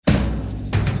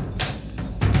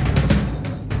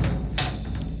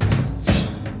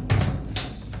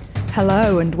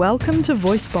Hello and welcome to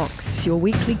VoiceBox, your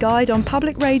weekly guide on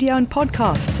public radio and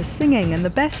podcast to singing and the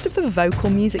best of the vocal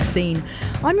music scene.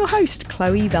 I'm your host,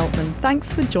 Chloe Veltman.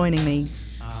 Thanks for joining me.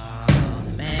 All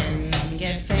the men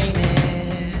get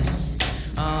famous,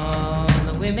 all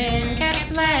the women can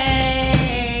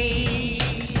play.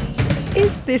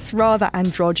 Is this rather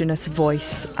androgynous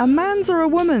voice a man's or a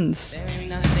woman's? There ain't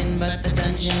nothing but the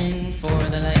dungeon for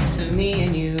the likes of me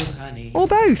and you, honey. Or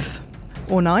both?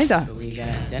 Or neither? We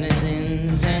got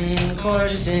denizens and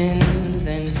courtesans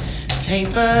and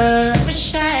paper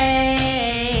mache.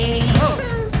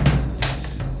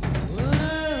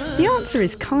 The answer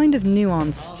is kind of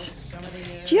nuanced.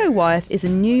 Geo Wyeth is a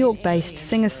New York-based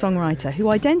singer-songwriter who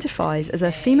identifies as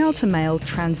a female-to-male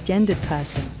transgendered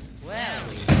person. Well,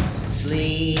 we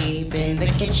sleep in the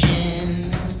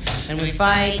kitchen and we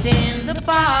fight in the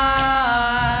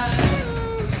bar.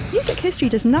 Music history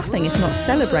does nothing if not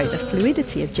celebrate the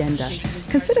fluidity of gender.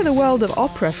 Consider the world of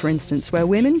opera, for instance, where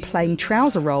women playing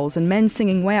trouser roles and men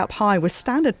singing way up high was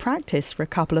standard practice for a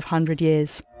couple of hundred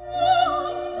years.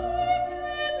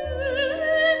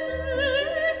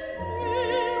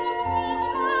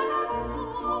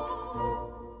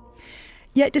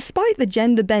 Yet despite the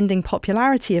gender-bending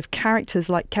popularity of characters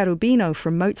like Cherubino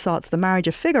from Mozart's The Marriage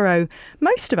of Figaro,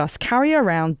 most of us carry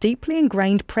around deeply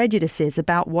ingrained prejudices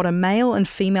about what a male and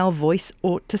female voice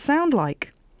ought to sound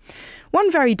like. One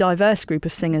very diverse group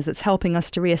of singers that's helping us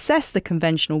to reassess the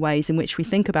conventional ways in which we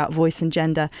think about voice and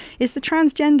gender is the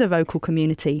transgender vocal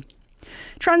community.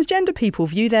 Transgender people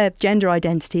view their gender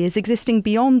identity as existing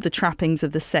beyond the trappings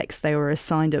of the sex they were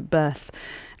assigned at birth.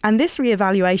 And this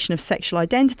re-evaluation of sexual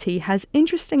identity has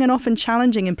interesting and often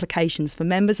challenging implications for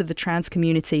members of the trans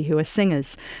community who are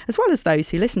singers, as well as those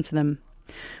who listen to them.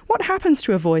 What happens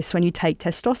to a voice when you take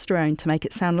testosterone to make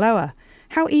it sound lower?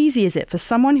 How easy is it for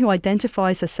someone who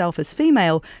identifies herself as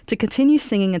female to continue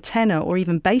singing a tenor or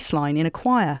even bass line in a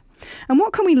choir? And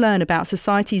what can we learn about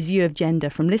society's view of gender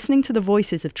from listening to the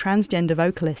voices of transgender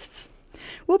vocalists?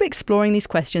 We'll be exploring these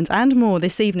questions and more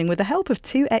this evening with the help of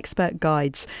two expert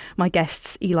guides, my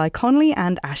guests Eli Connolly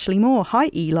and Ashley Moore.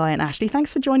 Hi Eli and Ashley,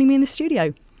 thanks for joining me in the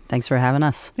studio. Thanks for having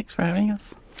us. Thanks for having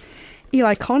us.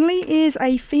 Eli Connolly is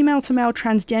a female-to-male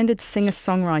transgendered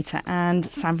singer-songwriter and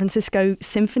San Francisco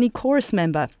Symphony chorus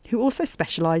member who also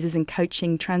specialises in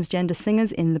coaching transgender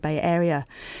singers in the Bay Area.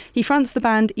 He fronts the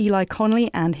band Eli Connolly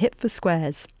and Hip for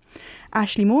Squares.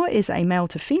 Ashley Moore is a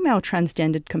male-to-female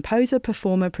transgendered composer,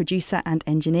 performer, producer and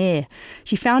engineer.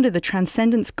 She founded the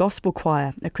Transcendence Gospel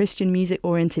Choir, a Christian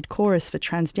music-oriented chorus for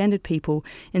transgendered people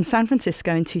in San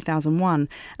Francisco in 2001,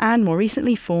 and more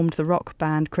recently formed the rock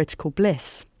band Critical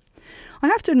Bliss. I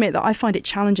have to admit that I find it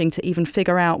challenging to even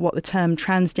figure out what the term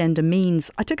transgender means.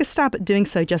 I took a stab at doing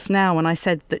so just now when I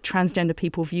said that transgender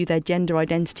people view their gender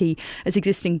identity as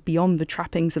existing beyond the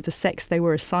trappings of the sex they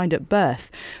were assigned at birth.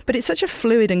 But it's such a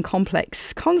fluid and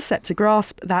complex concept to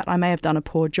grasp that I may have done a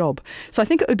poor job. So I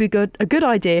think it would be a good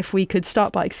idea if we could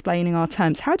start by explaining our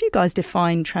terms. How do you guys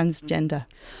define transgender?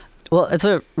 Well, it's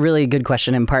a really good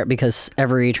question in part because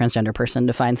every transgender person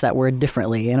defines that word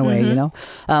differently in a way, you know.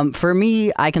 For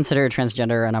me, I consider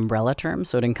transgender an umbrella term.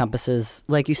 So it encompasses,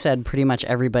 like you said, pretty much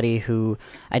everybody who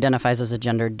identifies as a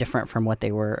gender different from what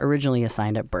they were originally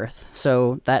assigned at birth.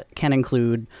 So that can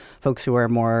include folks who are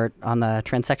more on the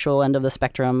transsexual end of the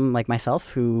spectrum, like myself,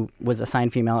 who was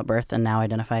assigned female at birth and now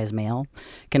identify as male.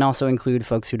 It can also include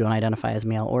folks who don't identify as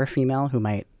male or female, who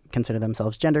might consider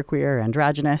themselves genderqueer or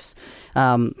androgynous.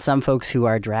 Some folks who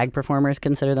are drag performers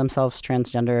consider themselves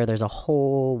transgender. There's a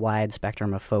whole wide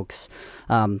spectrum of folks.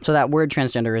 So that word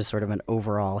transgender is sort of an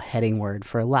overall heading word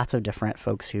for lots of different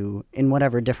folks who, in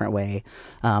whatever different way,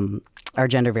 are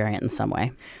gender variant in some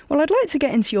way. Well, I'd like to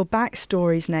get into your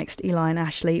backstories next, Eli and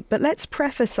Ashley, but let's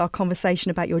preface our conversation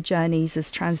about your journeys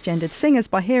as transgendered singers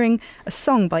by hearing a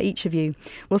song by each of you.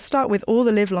 We'll start with All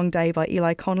the Livelong Day by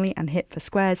Eli Connolly and Hip for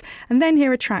Squares, and then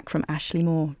hear a track from Ashley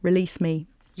Moore, Release Me.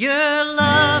 You're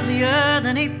lovelier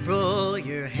than April,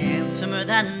 you're handsomer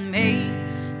than May,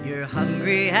 you're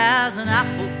hungry as an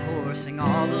apple core, sing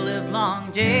all the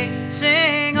livelong day,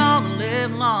 sing all the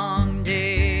livelong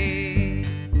day.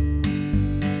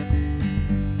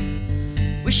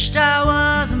 Wished I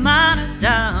was a miner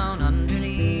down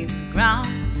underneath the ground,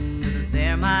 'cause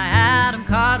there my Adam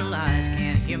Carter lies,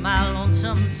 can't hear my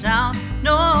lonesome sound,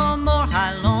 no more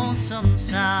high lonesome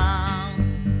sound.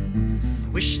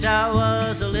 Wished I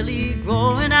was a lily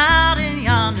growing out in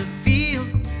yonder field,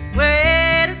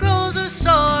 where it grows her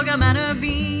sorghum and her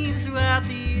beans throughout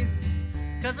the year.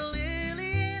 'Cause a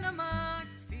lily in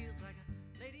amongst feels like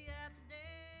a lady at the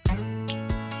dance.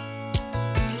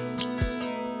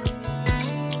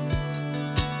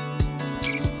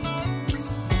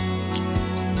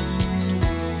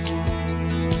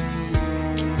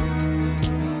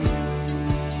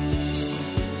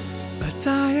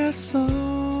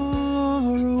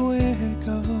 sorrow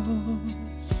echoes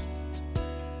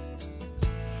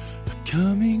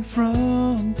coming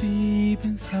from deep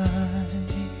inside.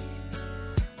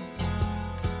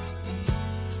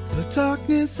 The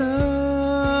darkness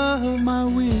of my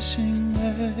wishing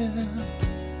well,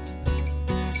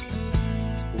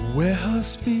 where her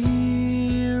spirit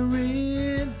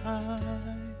hides.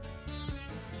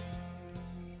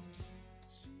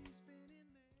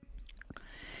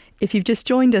 If you've just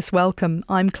joined us, welcome.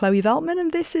 I'm Chloe Veltman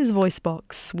and this is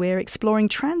VoiceBox. We're exploring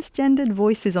transgendered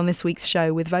voices on this week's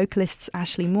show with vocalists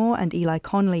Ashley Moore and Eli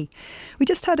Conley. We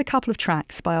just heard a couple of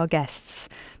tracks by our guests.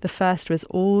 The first was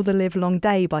All the Livelong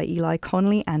Day by Eli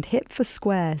Conley and Hip for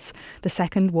Squares. The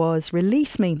second was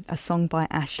Release Me, a song by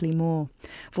Ashley Moore.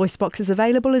 VoiceBox is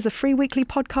available as a free weekly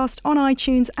podcast on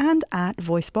iTunes and at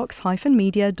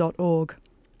voicebox-media.org.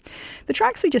 The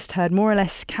tracks we just heard more or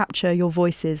less capture your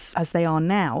voices as they are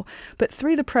now, but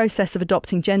through the process of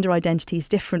adopting gender identities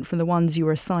different from the ones you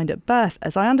were assigned at birth.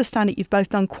 As I understand it, you've both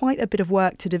done quite a bit of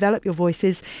work to develop your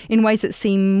voices in ways that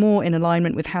seem more in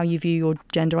alignment with how you view your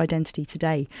gender identity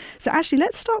today. So Ashley,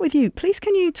 let's start with you. Please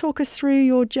can you talk us through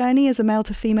your journey as a male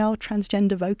to female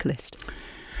transgender vocalist?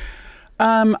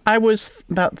 I was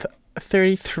about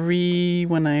 33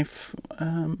 when I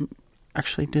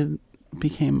actually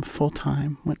became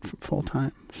full-time, went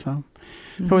full-time. So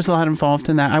there was a lot involved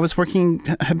in that.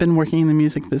 Had been working in the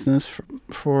music business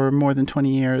for more than 20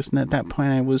 years. And at that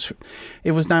point,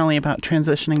 it was not only about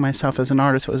transitioning myself as an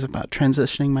artist, it was about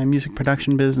transitioning my music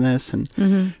production business and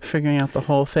figuring out the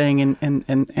whole thing.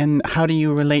 And how do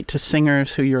you relate to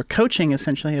singers who you're coaching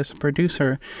essentially as a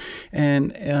producer?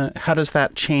 And how does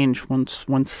that change once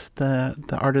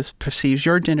the artist perceives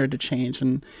your gender to change?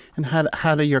 And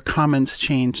how do your comments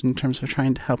change in terms of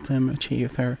trying to help them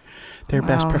achieve their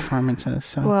best performances?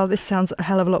 So. Well, this sounds a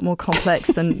hell of a lot more complex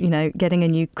than, getting a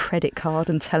new credit card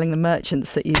and telling the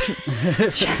merchants that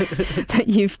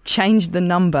you've changed the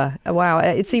number. Wow,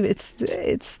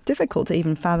 it's difficult to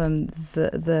even fathom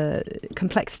the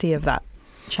complexity of that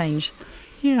change.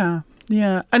 Yeah.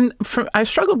 And I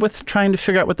struggled with trying to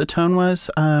figure out what the tone was.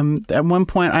 At one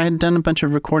point, I had done a bunch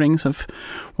of recordings of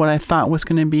what I thought was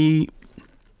going to be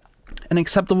an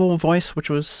acceptable voice, which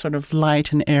was sort of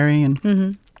light and airy.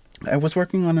 And I was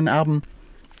working on an album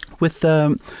with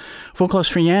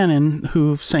vocalist Rhiannon,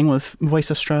 who sang with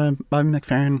Voicestra, Bobby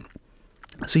McFerrin.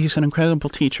 So he's an incredible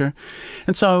teacher.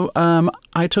 And so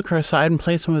I took her aside and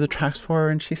played some of the tracks for her,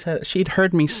 and she said she'd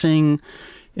heard me sing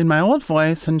in my old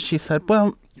voice, and she said,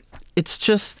 well, it's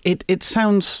just, it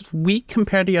sounds weak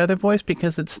compared to the other voice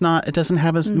because it doesn't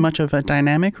have as much of a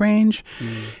dynamic range.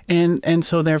 And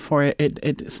so therefore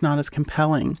it's not as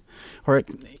compelling, or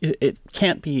it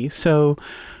can't be. So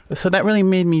that really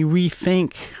made me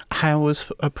rethink how I was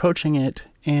approaching it.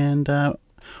 And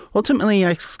ultimately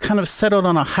I kind of settled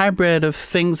on a hybrid of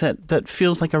things that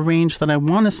feels like a range that I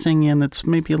want to sing in, that's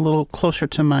maybe a little closer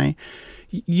to my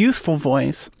youthful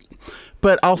voice,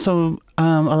 but also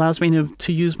allows me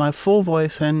to use my full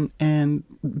voice and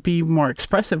be more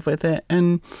expressive with it,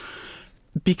 and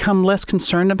become less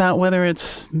concerned about whether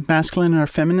it's masculine or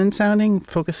feminine sounding,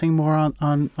 focusing more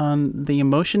on the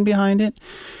emotion behind it.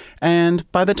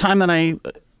 And by the time that I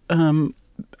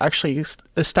actually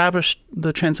established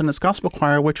the Transcendence Gospel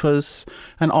Choir, which was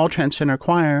an all-transgender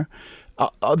choir,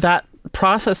 that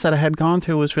process that I had gone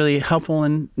through was really helpful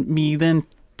in me then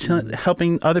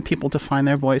helping other people to find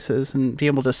their voices and be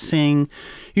able to sing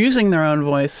using their own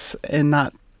voice, and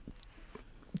not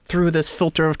through this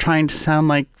filter of trying to sound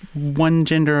like one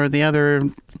gender or the other.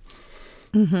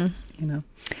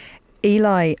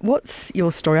 Eli, what's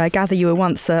your story? I gather you were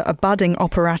once a budding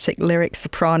operatic lyric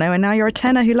soprano, and now you're a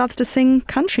tenor who loves to sing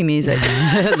country music.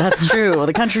 That's true. Well,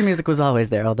 the country music was always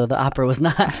there, although the opera was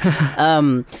not.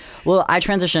 Well, I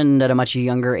transitioned at a much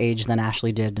younger age than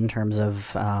Ashley did in terms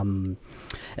of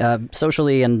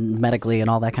socially and medically and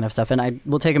all that kind of stuff. And I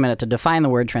will take a minute to define the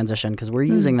word transition, because we're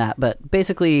using that. But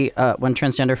basically, when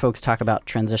transgender folks talk about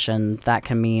transition, that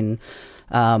can mean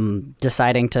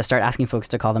deciding to start asking folks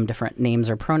to call them different names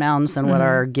or pronouns than what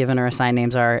our given or assigned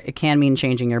names are. It can mean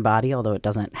changing your body, although it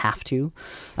doesn't have to.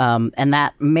 And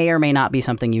that may or may not be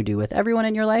something you do with everyone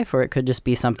in your life, or it could just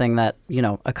be something that,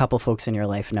 a couple folks in your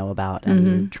life know about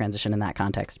and transition in that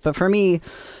context. But for me,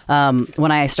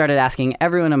 when I started asking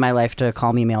everyone in my life to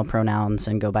call me male pronouns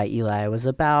and go by Eli, I was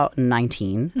about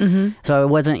 19. So I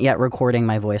wasn't yet recording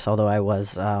my voice, although I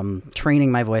was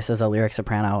training my voice as a lyric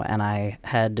soprano, and I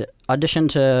had auditioned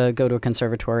to go to a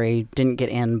conservatory, didn't get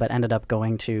in, but ended up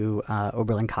going to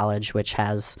Oberlin College, which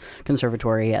has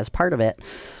conservatory as part of it.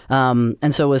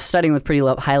 And so was studying with pretty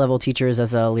high-level teachers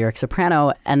as a lyric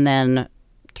soprano, and then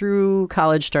through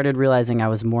college, started realizing I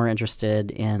was more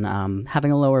interested in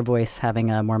having a lower voice,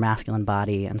 having a more masculine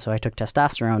body. And so I took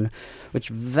testosterone, which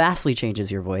vastly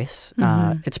changes your voice.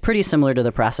 It's pretty similar to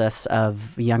the process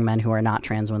of young men who are not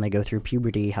trans when they go through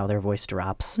puberty, how their voice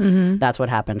drops. That's what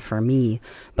happened for me.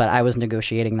 But I was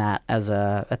negotiating that as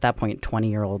at that point,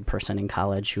 20-year-old person in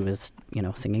college who was,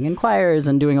 singing in choirs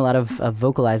and doing a lot of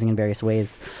vocalizing in various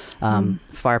ways,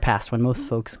 far past when most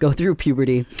folks go through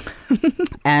puberty.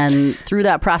 And through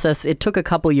that process, it took a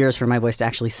couple years for my voice to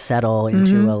actually settle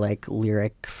into a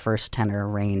lyric first tenor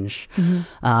range.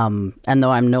 And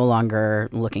though I'm no longer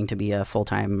looking to be a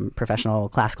full-time professional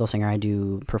classical singer, I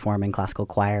do perform in classical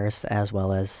choirs as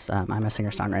well as I'm a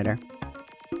singer-songwriter.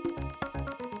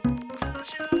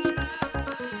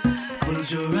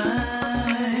 Close your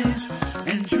eyes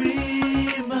and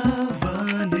dream of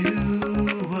a new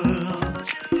world.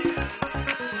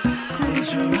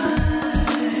 Close your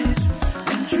eyes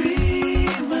and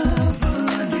dream of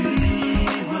a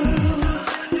new world.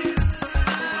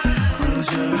 Close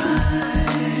your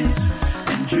eyes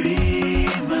and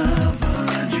dream of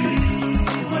a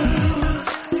new world.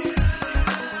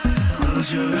 Close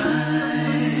your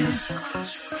eyes.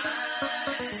 Close your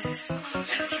eyes and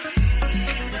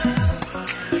dream of a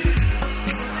new world.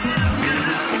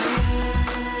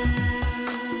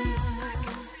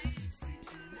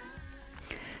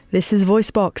 This is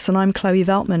VoiceBox, and I'm Chloe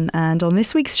Veltman, and on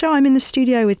this week's show I'm in the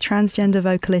studio with transgender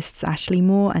vocalists Ashley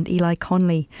Moore and Eli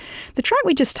Conley. The track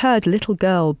we just heard, Little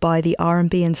Girl, by the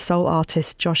R&B and soul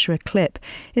artist Joshua Clipp,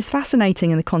 is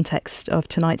fascinating in the context of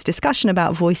tonight's discussion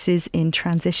about voices in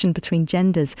transition between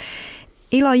genders.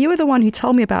 Eli, you were the one who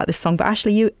told me about this song, but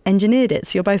Ashley, you engineered it,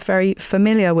 so you're both very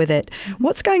familiar with it.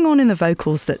 What's going on in the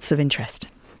vocals that's of interest?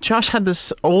 Josh had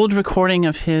this old recording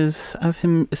of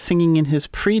him singing in his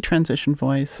pre-transition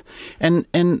voice, and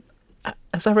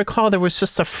as I recall, there was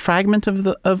just a fragment of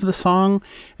the song,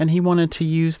 and he wanted to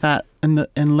use that and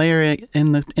layer it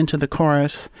into the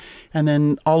chorus, and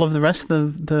then all of the rest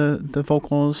of the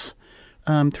vocals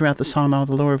throughout the song, all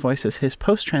the lower voices, his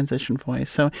post-transition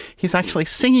voice. So he's actually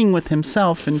singing with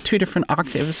himself in two different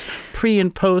octaves, pre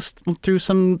and post, through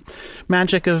some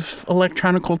magic of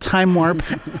electronical time warp.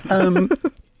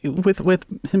 With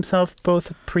himself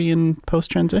both pre and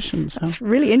post transition. So. It's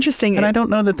really interesting. And I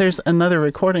don't know that there's another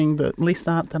recording, at least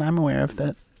not that I'm aware of,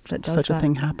 that such a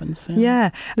thing happens. Yeah.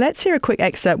 Let's hear a quick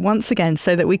excerpt once again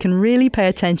so that we can really pay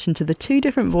attention to the two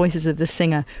different voices of the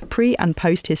singer pre and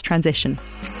post his transition.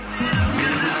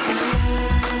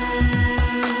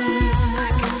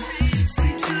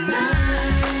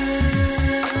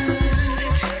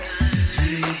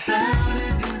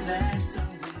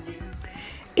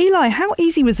 Eli, how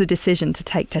easy was the decision to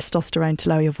take testosterone to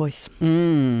lower your voice?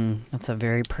 That's a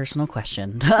very personal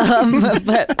question.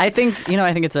 But I think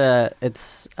it's a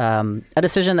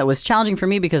decision that was challenging for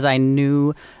me because I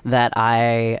knew that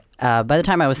by the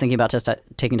time I was thinking about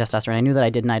taking testosterone, I knew that I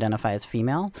didn't identify as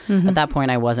female. At that point,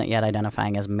 I wasn't yet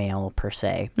identifying as male per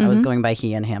se. I was going by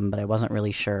he and him, but I wasn't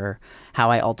really sure how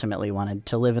I ultimately wanted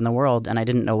to live in the world, and I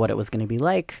didn't know what it was going to be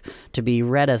like to be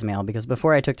read as male, because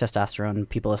before I took testosterone,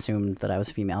 people assumed that I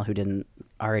was female who didn't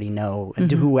already know,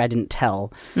 who I didn't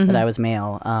tell that I was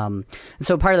male. And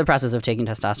so part of the process of taking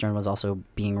testosterone was also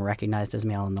being recognized as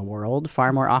male in the world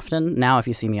far more often. Now, if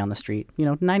you see me on the street,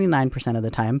 99% of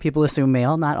the time, people assume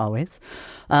male, not always.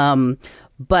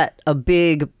 But a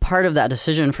big part of that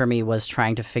decision for me was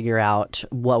trying to figure out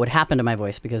what would happen to my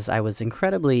voice, because I was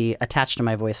incredibly attached to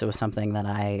my voice. It was something that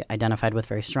I identified with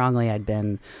very strongly. I'd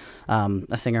been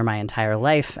a singer my entire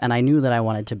life, and I knew that I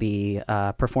wanted to be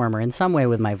a performer in some way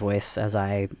with my voice as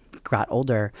I got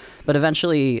older. But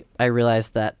eventually I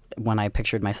realized that when I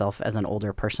pictured myself as an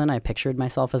older person, I pictured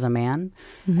myself as a man.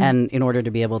 And in order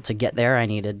to be able to get there, I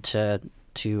needed to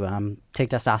take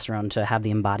testosterone to have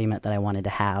the embodiment that I wanted to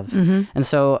have. And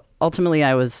so ultimately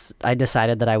I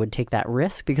decided that I would take that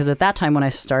risk, because at that time when I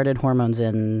started hormones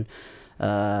in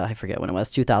I forget when it was,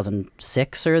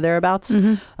 2006 or thereabouts,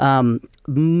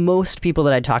 most people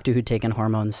that I talked to who'd taken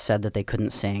hormones said that they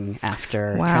couldn't sing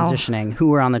after transitioning, who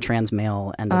were on the trans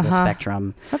male end of the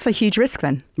spectrum. That's a huge risk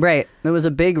then. Right. It was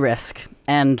a big risk.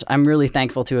 And I'm really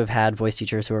thankful to have had voice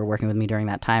teachers who were working with me during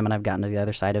that time, and I've gotten to the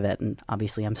other side of it. And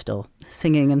obviously I'm still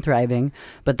singing and thriving.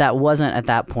 But that wasn't, at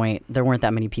that point, there weren't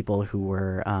that many people who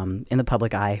were in the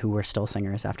public eye who were still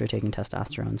singers after taking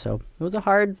testosterone. So it was a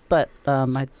hard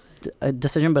a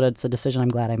decision, but it's a decision I'm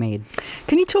glad I made.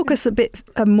 Can you talk us a bit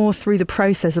more through the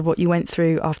process of what you went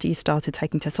through after you started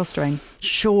taking testosterone?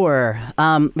 Sure.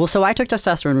 Well, so I took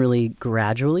testosterone really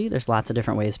gradually. There's lots of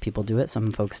different ways people do it. Some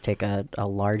folks take a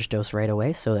large dose right away.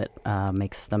 away, so it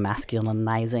makes the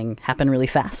masculinizing happen really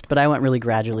fast. But I went really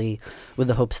gradually with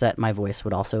the hopes that my voice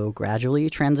would also gradually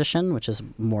transition, which is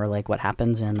more like what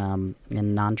happens in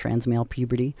non-trans male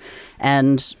puberty.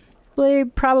 And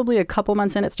probably a couple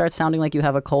months in, it starts sounding like you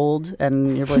have a cold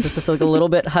and your voice is just like a little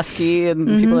bit husky and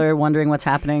people are wondering what's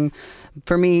happening.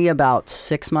 For me, about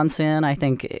 6 months in, I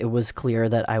think it was clear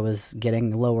that I was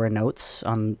getting lower notes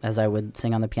as I would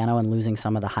sing on the piano and losing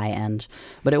some of the high end.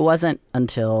 But it wasn't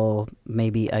until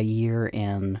maybe a year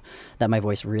in that my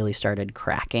voice really started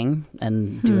cracking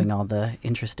and doing all the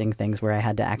interesting things where I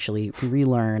had to actually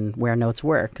relearn where notes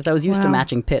were. Because I was used to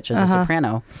matching pitch as a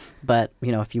soprano. But,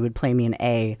 if you would play me an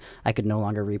A, I could no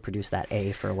longer reproduce that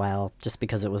A for a while just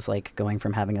because it was like going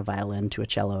from having a violin to a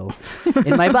cello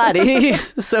in my body.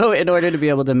 So in order to be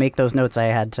able to make those notes, I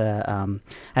had to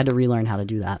relearn how to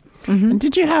do that. And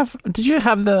did you have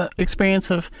the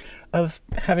experience of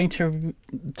having to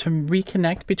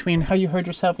reconnect between how you heard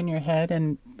yourself in your head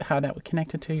and how that was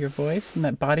connected to your voice and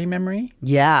that body memory?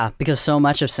 Yeah, because so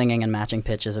much of singing and matching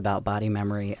pitch is about body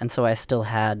memory, and so I still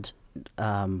had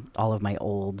all of my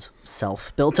old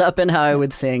self built up in how I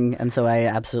would sing, and so I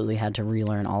absolutely had to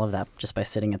relearn all of that just by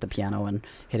sitting at the piano and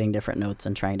hitting different notes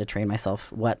and trying to train myself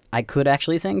what I could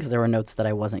actually sing, because there were notes that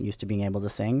I wasn't used to being able to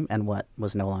sing and what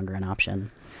was no longer an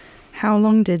option. How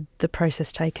long did the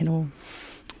process take in all?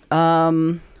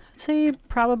 I'd say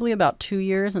probably about 2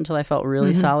 years until I felt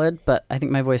really solid, but I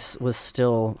think my voice was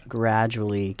still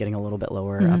gradually getting a little bit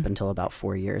lower up until about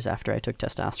 4 years after I took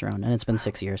testosterone, and it's been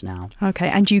 6 years now. Okay,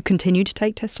 and you continue to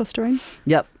take testosterone?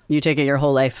 Yep, you take it your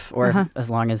whole life, or as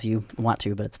long as you want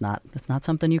to, but it's not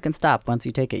something you can stop. Once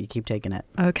you take it, you keep taking it.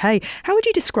 Okay, how would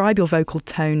you describe your vocal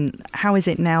tone? How is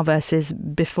it now versus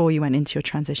before you went into your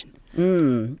transition?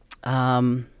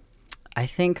 I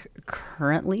think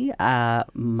currently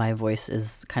my voice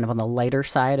is kind of on the lighter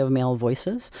side of male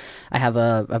voices. I have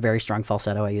a very strong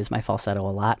falsetto. I use my falsetto a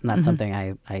lot, and that's something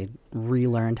I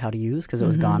relearned how to use because it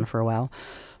was gone for a while.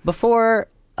 Before,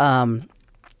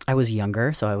 I was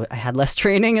younger, so I had less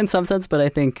training in some sense, but I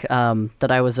think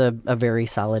that I was a very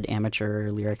solid amateur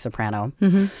lyric soprano.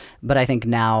 But I think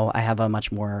now I have a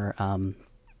much more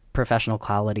professional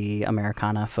quality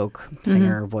Americana folk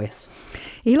singer voice.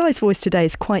 Eli's voice today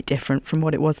is quite different from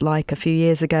what it was like a few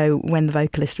years ago when the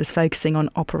vocalist was focusing on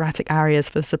operatic arias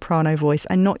for the soprano voice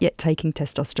and not yet taking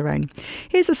testosterone.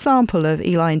 Here's a sample of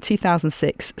Eli in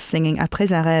 2006 singing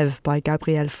Après un rêve by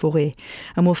Gabriel Fauré,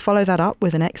 and we'll follow that up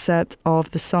with an excerpt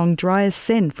of the song Dry as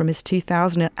Sin from his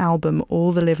 2000 album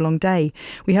All the Livelong Day.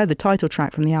 We heard the title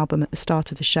track from the album at the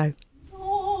start of the show.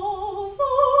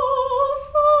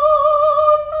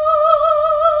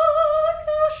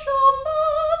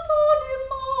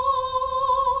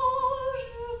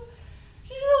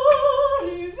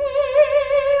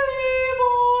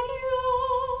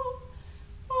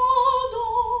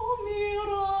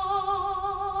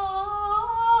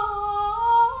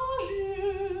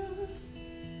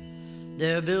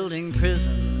 They're building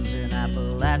prisons in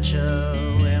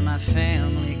Appalachia, where my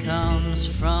family comes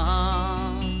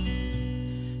from,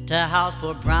 to house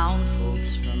poor brown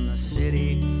folks from the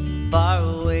city, far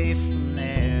away from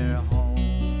their home.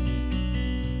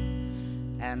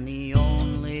 And the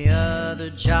only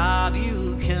other job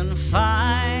you can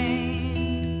find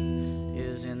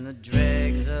is in the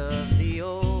dregs of the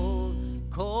old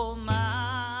coal mine.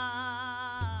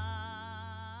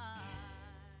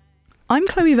 I'm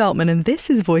Chloe Veltman, and this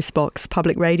is VoiceBox,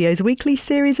 Public Radio's weekly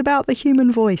series about the human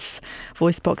voice.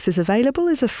 VoiceBox is available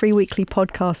as a free weekly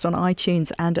podcast on iTunes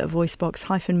and at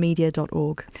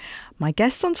voicebox-media.org. My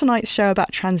guests on tonight's show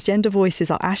about transgender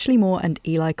voices are Ashley Moore and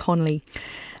Eli Connolly.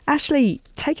 Ashley,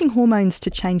 taking hormones to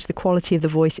change the quality of the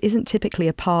voice isn't typically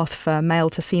a path for male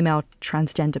to female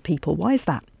transgender people. Why is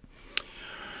that?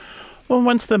 Well,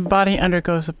 once the body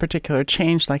undergoes a particular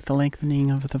change, like the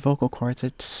lengthening of the vocal cords,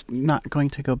 it's not going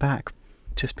to go back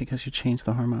just because you change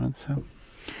the hormones. So,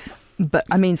 but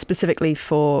I mean specifically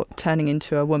for turning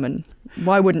into a woman,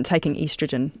 why wouldn't taking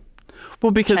estrogen?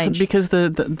 Well, because change? because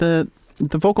the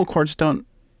vocal cords don't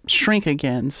shrink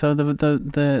again, so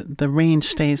the range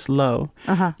stays low.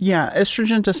 Yeah,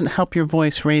 estrogen doesn't help your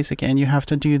voice raise again. You have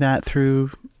to do that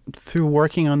through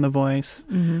working on the voice.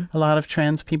 A lot of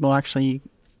trans people actually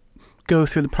go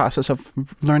through the process of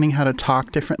learning how to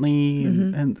talk differently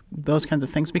and those kinds of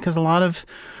things, because a lot of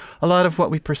what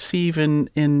we perceive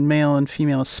in male and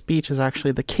female speech is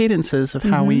actually the cadences of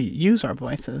how we use our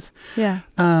voices. Yeah.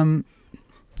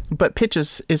 But pitch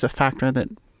is a factor that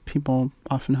people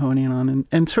often hone in on,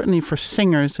 and certainly for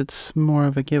singers it's more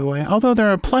of a giveaway, although there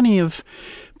are plenty of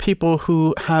people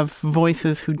who have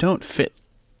voices who don't fit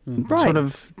sort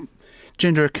of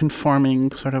gender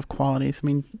conforming sort of qualities. I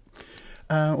mean,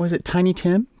 was it Tiny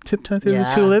Tim? Tiptoe Through the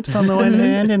Yeah. Tulips on the one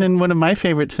hand, and then one of my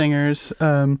favorite singers,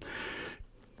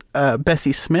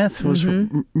 Bessie Smith, was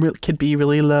could be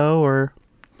really low. Or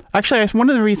actually, one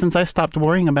of the reasons I stopped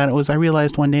worrying about it was I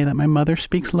realized one day that my mother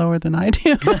speaks lower than I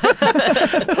do.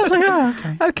 I was like, oh,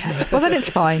 okay. Okay, well then it's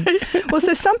fine. Well,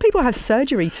 so some people have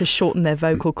surgery to shorten their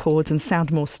vocal cords and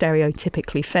sound more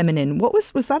stereotypically feminine.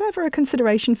 Was that ever a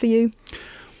consideration for you?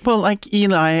 Well, like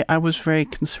Eli, I was very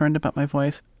concerned about my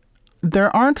voice.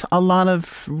 There aren't a lot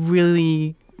of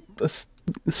really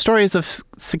stories of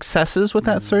successes with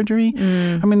that surgery.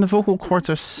 I mean, the vocal cords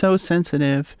are so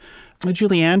sensitive.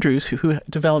 Julie Andrews, who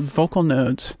developed vocal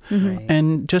nodes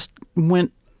and just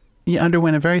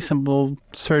underwent a very simple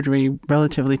surgery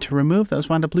relatively to remove those,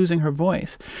 wound up losing her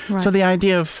voice. Right. So the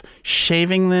idea of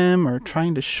shaving them or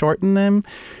trying to shorten them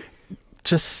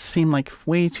just seemed like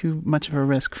way too much of a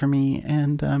risk for me.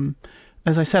 And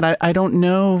as I said, I don't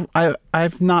know.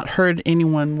 I've not heard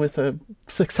anyone with a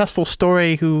successful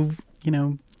story who,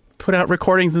 put out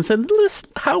recordings and said, "Listen,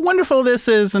 how wonderful this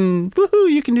is, and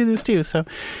woohoo, you can do this too." So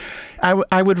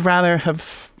I would rather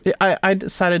have. I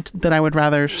decided that I would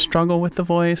rather struggle with the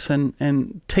voice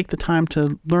and take the time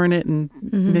to learn it and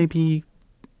maybe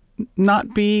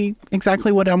not be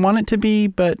exactly what I want it to be,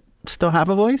 but still have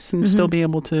a voice and still be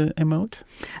able to emote.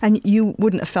 And you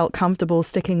wouldn't have felt comfortable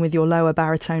sticking with your lower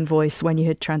baritone voice when you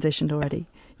had transitioned already?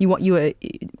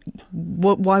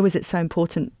 Why was it so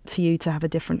important to you to have a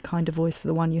different kind of voice to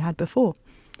the one you had before?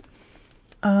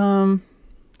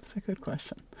 That's a good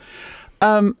question.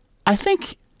 I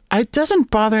think it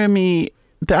doesn't bother me.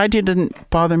 The idea didn't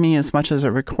bother me as much as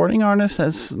a recording artist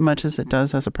as much as it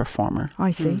does as a performer.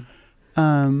 I see.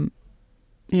 Because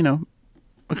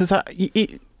I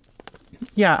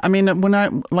mean,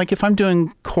 if I'm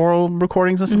doing choral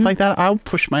recordings and stuff like that, I'll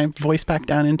push my voice back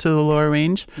down into the lower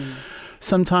range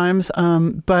sometimes.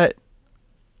 But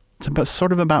it's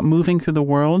sort of about moving through the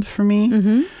world for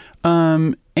me.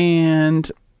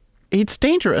 And it's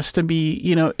dangerous to be,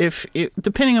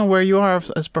 depending on where you are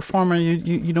as a performer,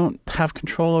 you don't have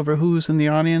control over who's in the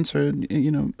audience, or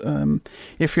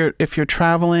if you're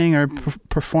traveling or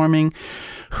performing,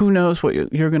 who knows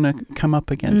what you're going to come up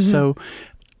against. So,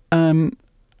 I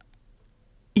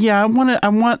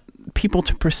want people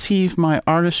to perceive my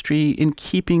artistry in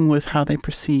keeping with how they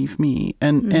perceive me,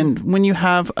 and when you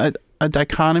have a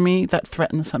dichotomy, that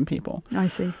threatens some people. I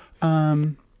see.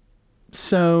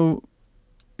 So,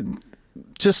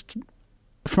 just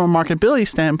from a marketability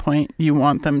standpoint, you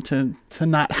want them to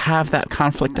not have that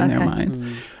conflict in their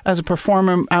mind. As a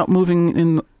performer out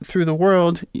moving through the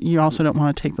world, you also don't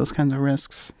want to take those kinds of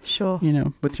risks. Sure.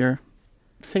 With your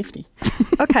safety.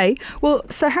 Okay. Well,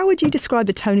 so how would you describe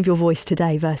the tone of your voice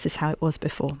today versus how it was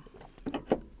before?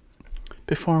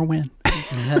 Before when?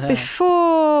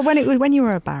 Before, when you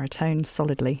were a baritone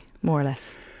solidly, more or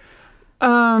less.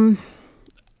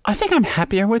 I think I'm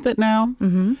happier with it now.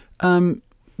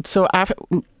 So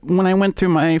when I went through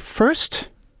my first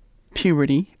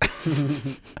puberty,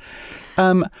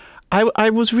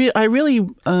 I really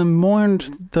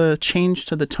mourned the change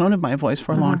to the tone of my voice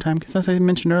for a long time, because as I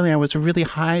mentioned earlier, I was a really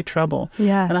high treble.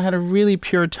 Yeah. And I had a really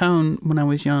pure tone when I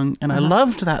was young, and I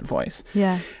loved that voice.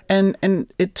 Yeah. And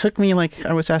it took me, like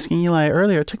I was asking Eli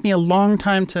earlier, it took me a long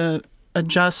time to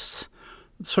adjust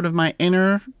sort of my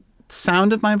inner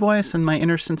sound of my voice and my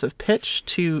inner sense of pitch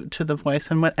to the voice.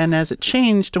 And as it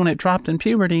changed, when it dropped in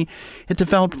puberty, it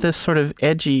developed this sort of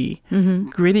edgy,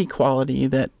 gritty quality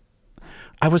that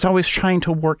I was always trying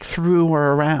to work through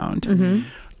or around.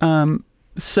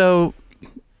 So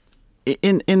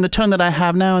in the tone that I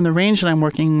have now, in the range that I'm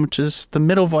working, which is the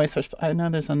middle voice, I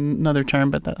know there's another term,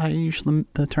 but I use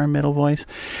the term middle voice,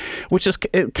 which is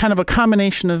kind of a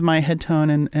combination of my head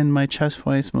tone and my chest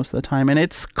voice most of the time. And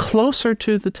it's closer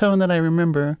to the tone that I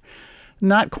remember,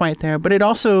 not quite there, but it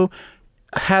also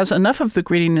has enough of the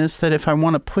grittiness that if I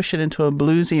want to push it into a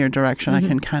bluesier direction, I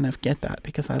can kind of get that,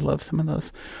 because I love some of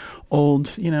those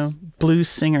old, blues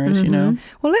singers,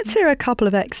 Well, let's hear a couple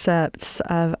of excerpts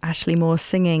of Ashley Moore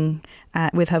singing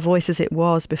with her voice as it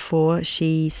was before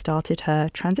she started her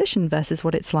transition versus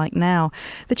what it's like now.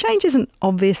 The change isn't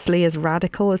obviously as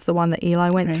radical as the one that Eli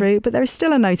went through, but there is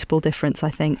still a notable difference, I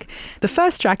think. The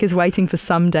first track is Waiting for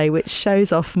Someday, which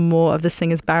shows off more of the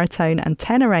singer's baritone and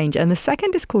tenor range, and the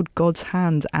second is called God's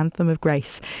Hand, Anthem of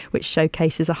Grace, which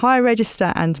showcases a higher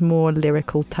register and more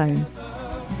lyrical tone.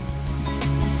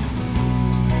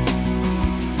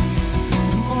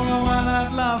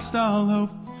 I've lost all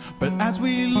hope, but as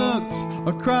we looked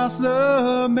across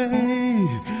the bay,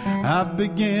 I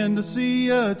began to see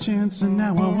a chance, and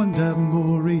now I wonder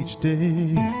more each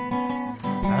day.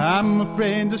 I'm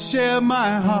afraid to share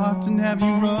my heart and have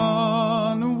you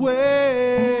run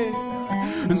away.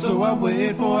 And so I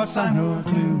wait for a sign or a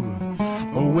clue,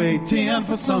 or waiting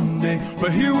for someday.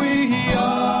 But here we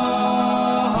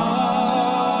are,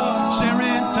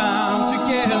 sharing time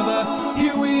together.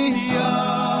 Here we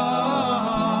are,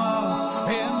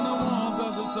 in the warmth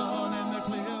of the sun and the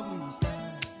clear blue sky.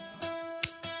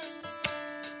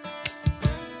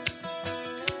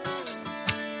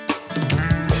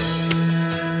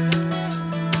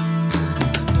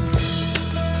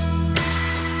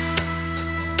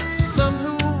 Some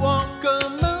who walk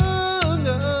among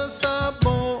us are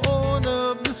born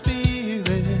of the Spirit.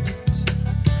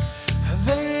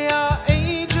 They are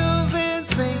angels and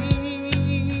saints.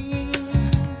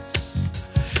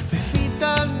 They feed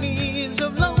the needs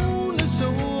of lonely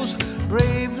souls,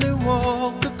 bravely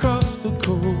walk across the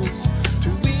coast to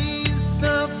ease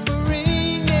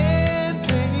suffering and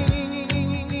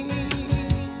pain.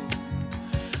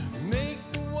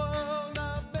 Make the world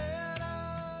a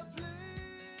better place.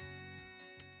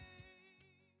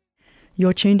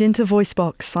 You're tuned into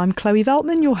VoiceBox. I'm Chloe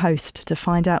Veltman, your host. To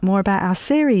find out more about our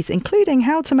series, including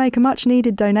how to make a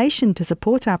much-needed donation to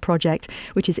support our project,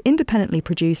 which is independently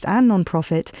produced and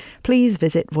non-profit, please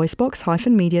visit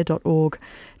voicebox-media.org.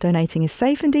 Donating is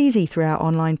safe and easy through our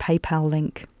online PayPal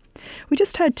link. We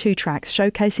just heard 2 tracks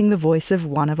showcasing the voice of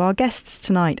one of our guests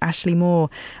tonight, Ashley Moore,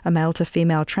 a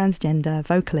male-to-female transgender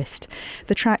vocalist.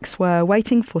 The tracks were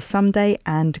Waiting for Someday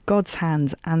and God's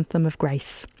Hands, Anthem of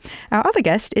Grace. Our other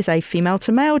guest is a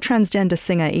female-to-male transgender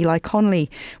singer, Eli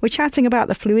Conley. We're chatting about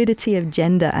the fluidity of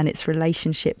gender and its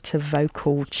relationship to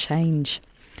vocal change.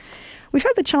 We've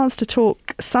had the chance to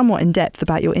talk somewhat in depth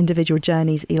about your individual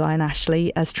journeys, Eli and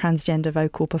Ashley, as transgender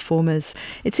vocal performers.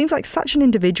 It seems like such an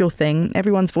individual thing.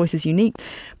 Everyone's voice is unique.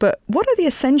 But what are the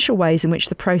essential ways in which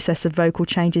the process of vocal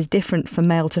change is different from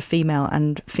male to female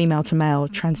and female to male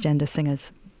transgender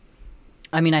singers?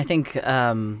 I mean, I think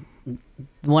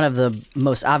one of the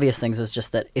most obvious things is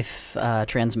just that if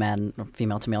trans men, or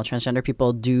female to male transgender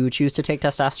people, do choose to take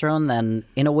testosterone, then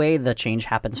in a way the change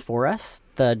happens for us.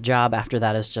 The job after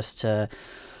that is just to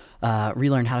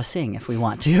relearn how to sing if we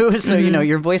want to. So, you know,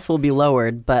 your voice will be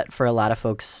lowered, but for a lot of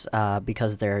folks,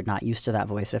 because they're not used to that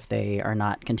voice, if they are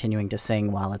not continuing to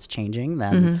sing while it's changing,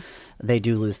 then they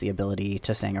do lose the ability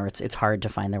to sing, or it's hard to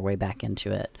find their way back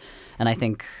into it. And I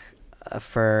think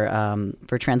for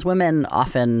trans women,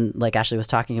 often, like Ashley was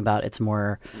talking about, it's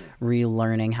more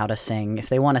relearning how to sing. If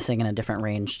they want to sing in a different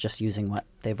range, just using what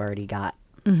they've already got.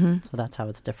 So that's how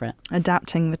it's different.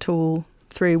 Adapting the tool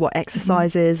through what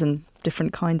exercises and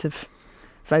different kinds of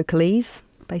vocalese,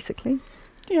 basically.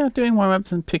 Yeah, doing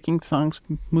warm-ups and picking songs,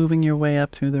 moving your way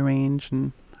up through the range.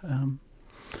 And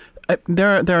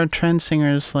there are trans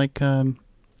singers like,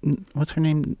 what's her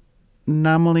name?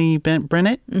 Namely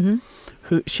Brennett,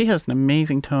 who she has an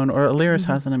amazing tone, or Aliris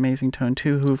has an amazing tone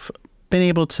too, who've been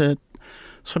able to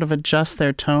sort of adjust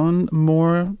their tone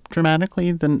more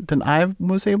dramatically than I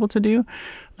was able to do.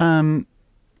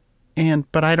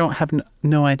 But I don't have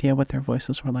no idea what their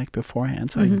voices were like beforehand,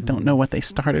 so I don't know what they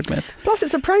started with. Plus,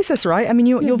 it's a process, right? I mean,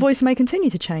 your voice may continue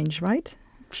to change, right?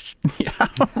 Yeah,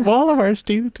 all of ours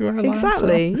do to our lives.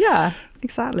 Exactly. So. Yeah,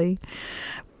 exactly.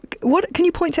 What can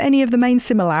you point to any of the main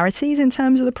similarities in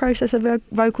terms of the process of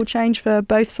vocal change for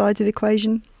both sides of the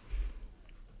equation?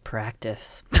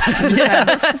 Practice.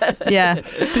 Yeah.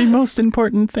 The most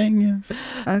important thing, yes.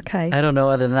 Okay. I don't know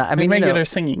other than that. I mean, regular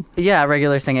singing. Yeah,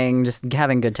 regular singing, just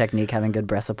having good technique, having good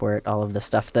breath support, all of the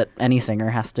stuff that any singer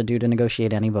has to do to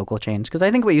negotiate any vocal change. Because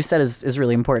I think what you said is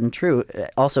really important. True.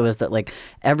 Also is that, like,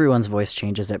 everyone's voice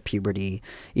changes at puberty.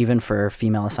 Even for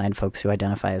female assigned folks who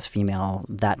identify as female,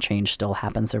 that change still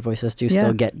happens. Their voices do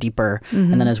still get deeper.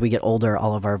 And then as we get older,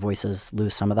 all of our voices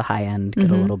lose some of the high end,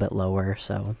 get a little bit lower.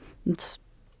 So it's...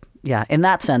 Yeah, in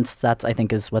that sense, that I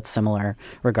think is what's similar,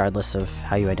 regardless of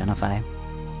how you identify.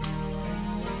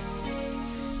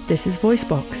 This is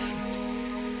VoiceBox.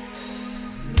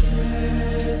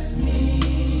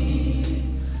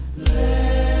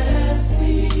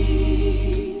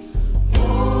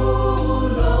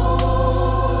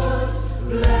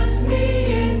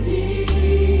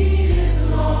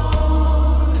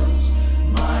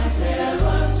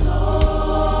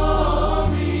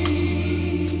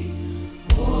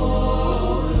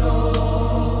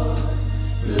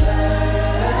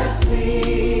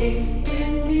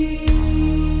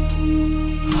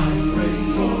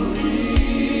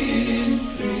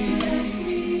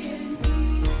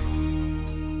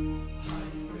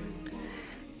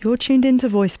 You're tuned into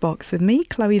VoiceBox with me,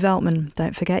 Chloe Veltman.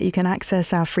 Don't forget you can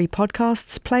access our free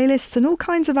podcasts, playlists and all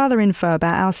kinds of other info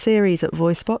about our series at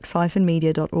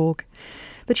voicebox-media.org.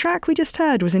 The track we just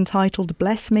heard was entitled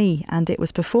Bless Me, and it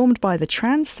was performed by the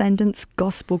Transcendence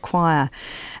Gospel Choir.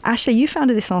 Ashley, you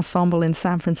founded this ensemble in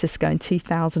San Francisco in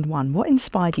 2001. What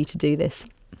inspired you to do this?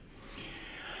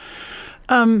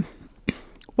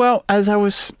 Well, as I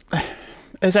was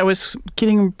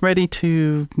getting ready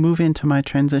to move into my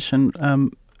transition,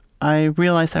 I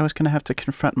realized I was going to have to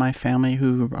confront my family,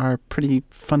 who are pretty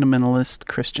fundamentalist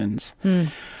Christians.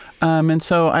 And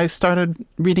so I started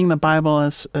reading the Bible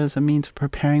as a means of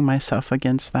preparing myself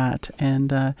against that.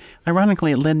 And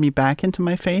ironically, it led me back into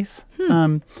my faith.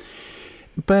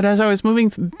 But as I was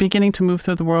beginning to move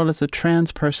through the world as a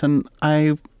trans person,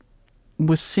 I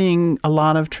was seeing a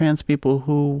lot of trans people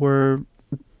who were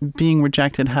being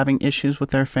rejected, having issues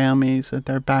with their families, with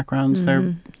their backgrounds,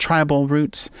 their tribal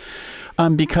roots,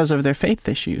 because of their faith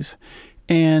issues.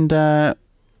 And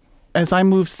as I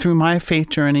moved through my faith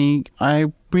journey,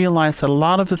 I realized that a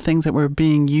lot of the things that were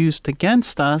being used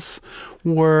against us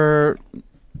were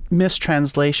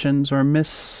mistranslations or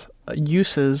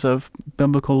misuses of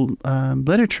biblical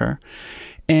literature.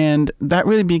 And that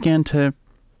really began to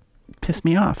piss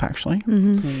me off, actually.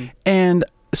 And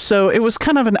so it was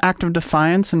kind of an act of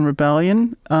defiance and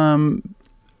rebellion,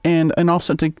 and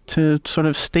also to sort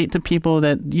of state to people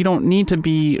that you don't need to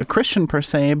be a Christian per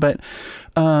se, but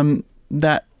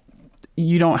that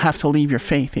you don't have to leave your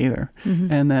faith either,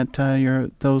 and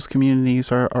that those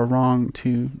communities are wrong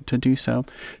to do so.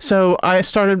 So I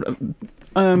started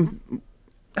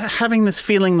having this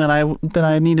feeling that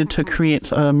I needed to create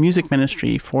a music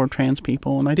ministry for trans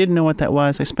people, and I didn't know what that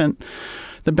was. I spent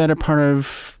the better part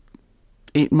of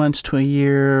 8 months to a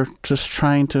year just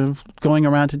going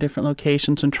around to different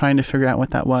locations and trying to figure out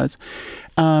what that was.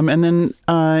 And then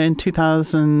in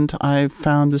 2000, I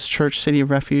found this church, City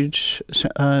of Refuge,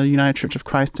 United Church of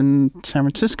Christ in San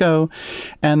Francisco,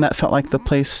 and that felt like the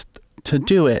place to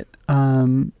do it.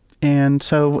 And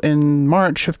so in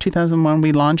March of 2001,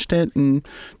 we launched it and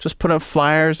just put up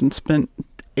flyers and spent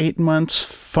 8 months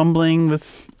fumbling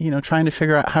with, trying to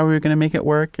figure out how we were going to make it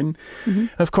work. And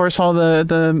of course, all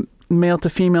the male to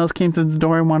females came to the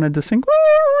door and wanted to sing,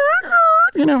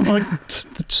 like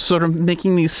sort of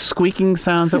making these squeaking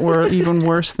sounds that were even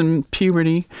worse than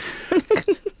puberty.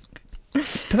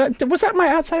 Was that my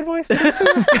outside voice? Did I say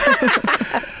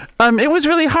that? It was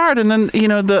really hard, and then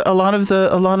a lot of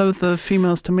the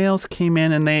females to males came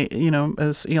in, and they,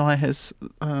 as Eli has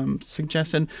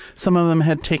suggested, some of them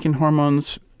had taken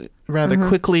hormones rather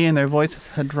quickly, and their voices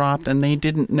had dropped, and they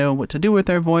didn't know what to do with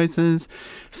their voices.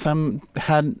 Some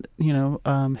had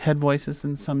head voices,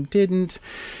 and some didn't.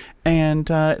 And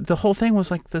the whole thing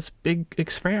was like this big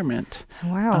experiment.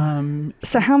 Wow.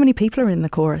 So how many people are in the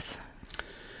chorus?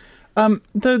 I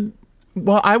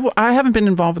haven't been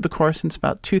involved with the chorus since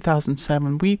about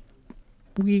 2007. We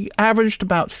averaged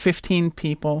about 15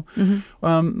 people.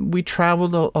 We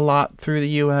traveled a lot through the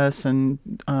U.S. and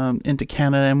into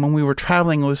Canada. And when we were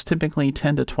traveling, it was typically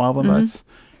 10 to 12 of us.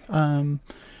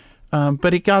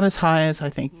 But it got as high as, I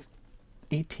think,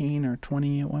 18 or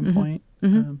 20 at one point.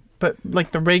 But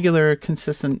like the regular,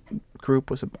 consistent group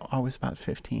was always about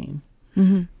 15.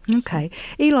 Okay.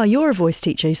 Eli, you're a voice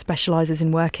teacher who specialises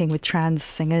in working with trans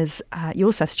singers. You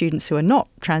also have students who are not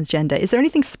transgender. Is there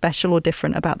anything special or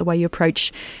different about the way you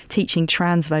approach teaching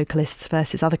trans vocalists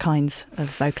versus other kinds of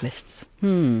vocalists?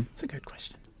 That's a good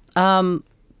question.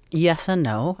 Yes and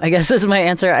no, I guess is my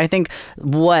answer. I think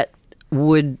I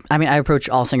approach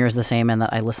all singers the same in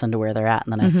that I listen to where they're at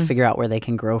and then I figure out where they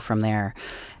can grow from there.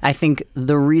 I think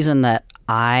the reason that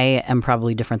I am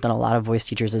probably different than a lot of voice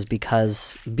teachers is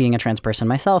because being a trans person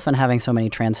myself and having so many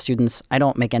trans students, I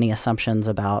don't make any assumptions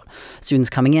about students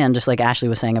coming in, just like Ashley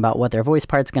was saying about what their voice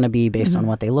part's going to be based on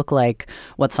what they look like,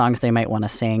 what songs they might want to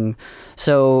sing.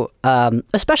 So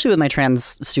especially with my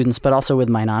trans students, but also with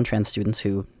my non-trans students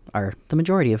who are the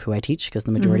majority of who I teach, because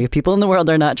the majority of people in the world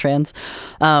are not trans.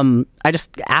 I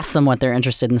just ask them what they're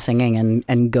interested in singing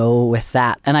and go with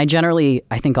that. And I generally,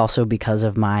 I think also because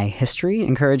of my history,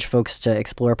 encourage folks to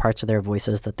explore parts of their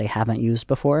voices that they haven't used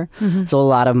before. So a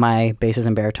lot of my basses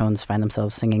and baritones find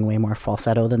themselves singing way more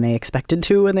falsetto than they expected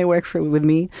to when they work with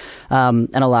me.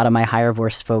 And a lot of my higher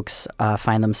voiced folks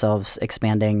find themselves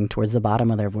expanding towards the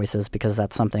bottom of their voices, because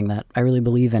that's something that I really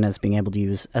believe in, is being able to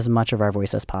use as much of our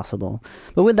voice as possible.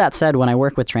 But with that said, when I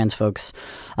work with trans folks,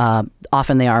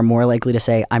 often they are more likely to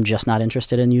say, I'm just not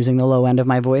interested in using the low end of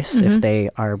my voice if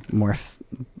they are more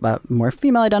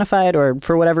female identified or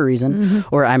for whatever reason,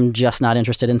 or I'm just not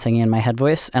interested in singing in my head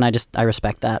voice. And I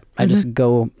respect that. I just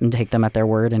go and take them at their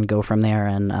word and go from there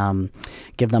and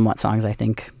give them what songs I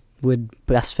think would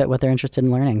best fit what they're interested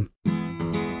in learning.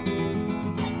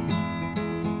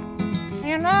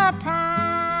 In a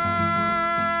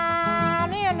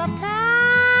pony a pan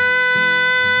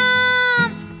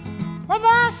where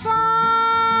the sun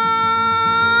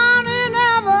he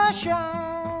never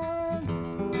shone.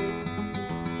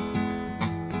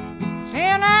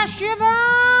 Seeing I shiver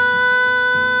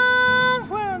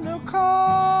when the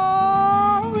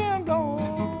cold wind blows.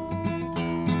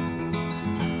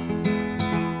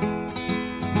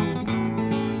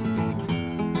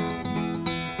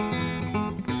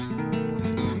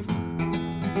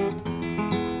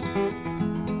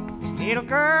 Little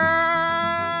girl,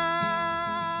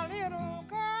 little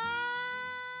girl.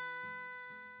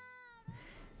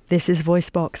 This is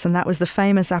VoiceBox, and that was the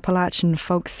famous Appalachian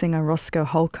folk singer Roscoe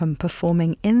Holcomb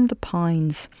performing In the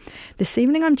Pines. This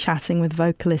evening I'm chatting with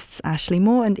vocalists Ashley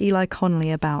Moore and Eli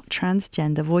Connolly about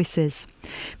transgender voices.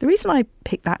 The reason I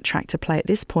picked that track to play at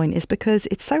this point is because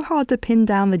it's so hard to pin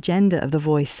down the gender of the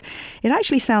voice. It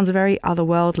actually sounds very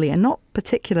otherworldly and not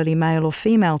particularly male or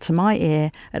female to my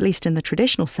ear, at least in the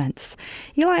traditional sense.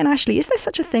 Eli and Ashley, is there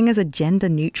such a thing as a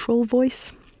gender-neutral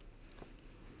voice?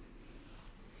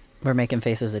 We're making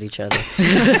faces at each other.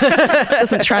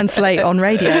 Doesn't translate on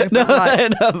radio. No,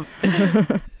 Right. no.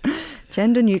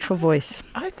 Gender neutral voice.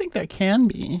 I think there can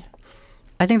be.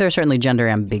 I think there are certainly gender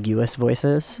ambiguous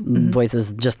voices.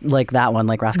 Voices just like that one,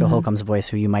 like Roscoe Holcomb's voice,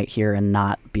 who you might hear and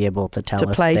not be able to tell To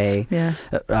if place, they yeah.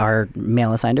 are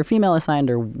male assigned or female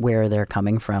assigned or where they're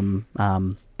coming from.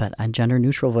 But a gender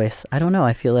neutral voice, I don't know.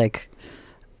 I feel like,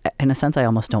 in a sense, I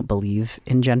almost don't believe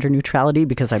in gender neutrality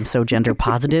because I'm so gender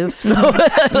positive. So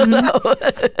I don't know.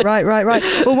 Right.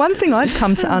 Well, one thing I've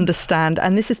come to understand,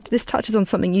 and this touches on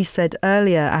something you said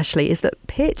earlier, Ashley, is that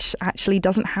pitch actually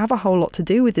doesn't have a whole lot to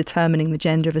do with determining the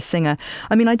gender of a singer.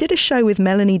 I mean, I did a show with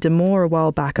Melanie DeMoore a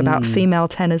while back about female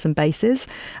tenors and basses,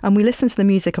 and we listened to the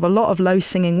music of a lot of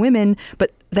low-singing women,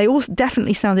 but they all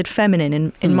definitely sounded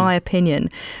feminine in my opinion.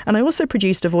 And I also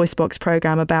produced a VoiceBox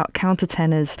program about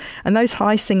countertenors, and those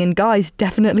high-singing guys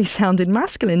definitely sounded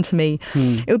masculine to me.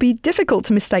 It would be difficult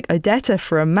to mistake Odetta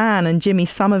for a man and Jimmy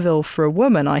Somerville for a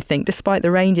woman, I think, despite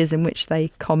the ranges in which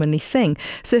they commonly sing.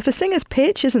 So if a singer's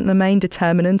pitch isn't the main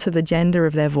determinant of the gender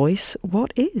of their voice,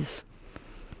 what is?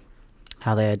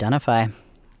 How they identify,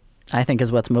 I think,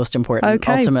 is what's most important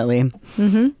ultimately.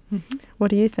 What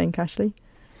do you think, Ashley?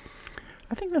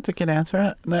 I think that's a good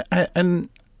answer. And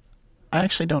I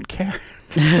actually don't care.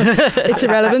 It's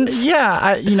irrelevant.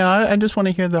 I just want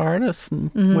to hear the artists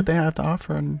and what they have to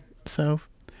offer. And so,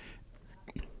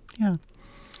 yeah.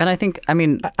 And I think, I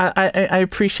mean, I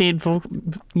appreciate,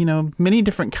 many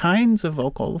different kinds of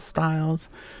vocal styles.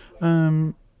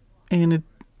 And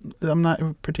I'm not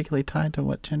particularly tied to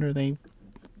what gender they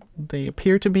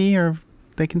appear to be or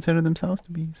they consider themselves to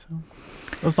be. So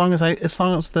as long as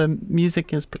the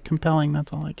music is compelling,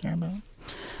 that's all I care about.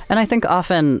 And I think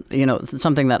often,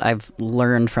 something that I've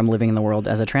learned from living in the world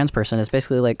as a trans person is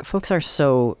basically like folks are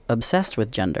so obsessed with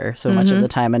gender so much of the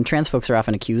time. And trans folks are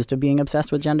often accused of being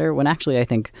obsessed with gender when actually I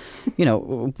think,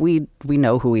 we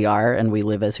know who we are and we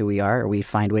live as who we are, or we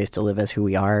find ways to live as who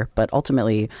we are. But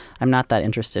ultimately, I'm not that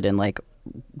interested in like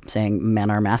saying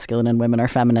men are masculine and women are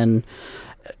feminine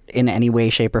in any way,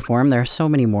 shape, or form. There are so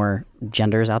many more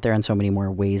genders out there and so many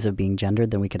more ways of being gendered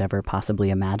than we could ever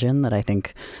possibly imagine that I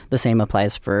think the same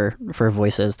applies for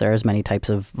voices. There are as many types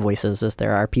of voices as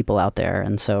there are people out there.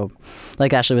 And so,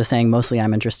 like Ashley was saying, mostly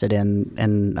I'm interested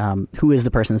in who is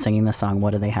the person singing this song,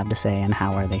 what do they have to say, and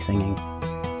how are they singing?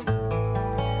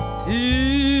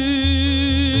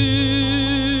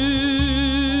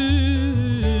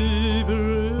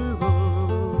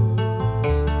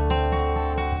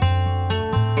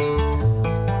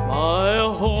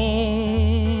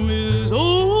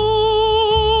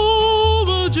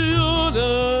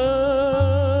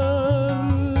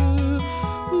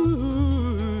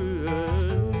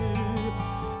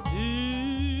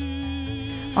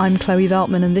 I'm Chloe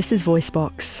Veltman and this is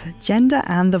VoiceBox. Gender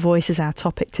and the voice is our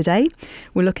topic today.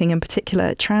 We're looking in particular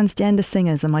at transgender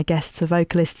singers, and my guests are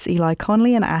vocalists Eli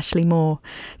Connolly and Ashley Moore.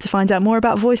 To find out more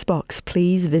about VoiceBox,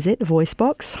 please visit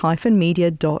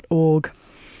voicebox-media.org.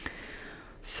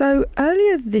 So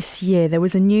earlier this year, there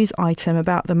was a news item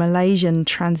about the Malaysian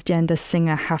transgender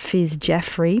singer Hafiz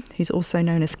Jeffrey, who's also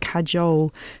known as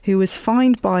Kajol, who was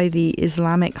fined by the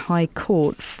Islamic High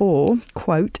Court for,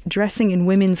 quote, dressing in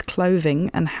women's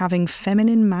clothing and having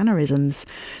feminine mannerisms.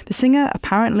 The singer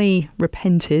apparently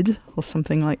repented or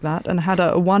something like that and had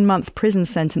a 1-month prison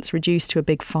sentence reduced to a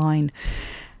big fine.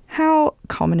 How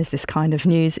common is this kind of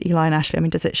news, Eli and Ashley? I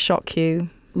mean, does it shock you?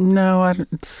 No,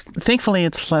 thankfully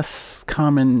it's less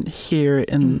common here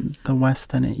in the West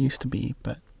than it used to be,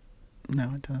 but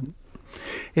no, it doesn't.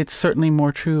 It's certainly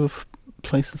more true of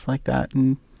places like that,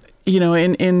 and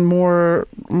in more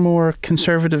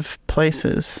conservative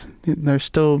places, there's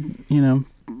still,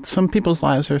 some people's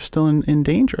lives are still in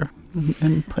danger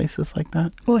in places like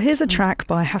that. Well, here's a track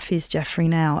by Hafiz Jeffrey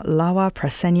now, Lawa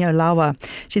Prasenyo Lawa.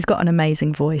 She's got an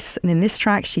amazing voice, and in this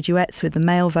track she duets with the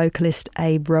male vocalist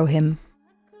Abe Rohim.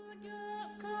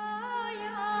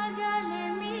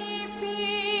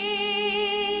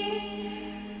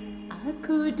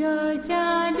 Aku dah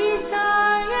jadi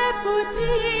saya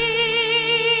putri,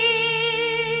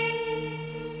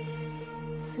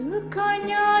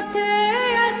 sukanya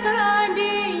terasa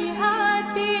di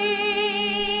hati,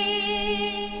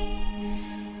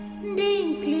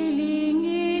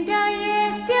 dikelilingi daya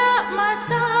setiap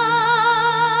masa.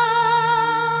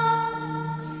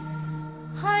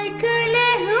 Hai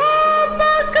kelih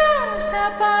rupaku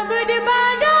siapa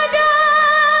berdebar dada.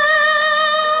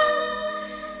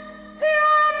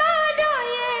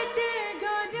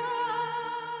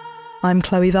 I'm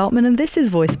Chloe Veltman and this is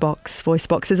VoiceBox.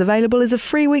 VoiceBox is available as a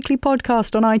free weekly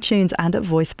podcast on iTunes and at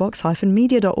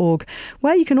voicebox-media.org,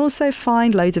 where you can also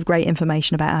find loads of great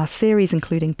information about our series,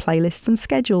 including playlists and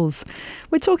schedules.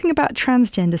 We're talking about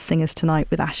transgender singers tonight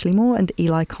with Ashley Moore and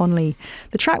Eli Conley.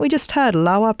 The track we just heard,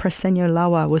 Lawa Prasenyo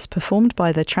Lawa, was performed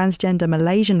by the transgender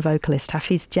Malaysian vocalist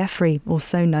Hafiz Jeffrey,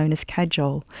 also known as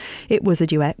Kajol. It was a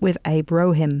duet with Abe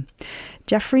Rohim.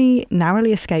 Jeffrey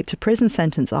narrowly escaped a prison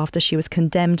sentence after she was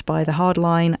condemned by the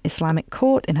hardline Islamic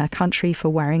court in her country for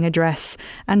wearing a dress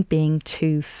and being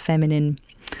too feminine.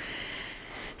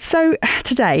 So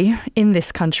today, in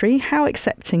this country, how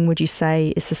accepting would you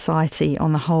say is society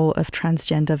on the whole of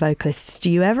transgender vocalists? Do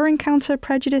you ever encounter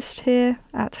prejudice here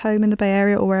at home in the Bay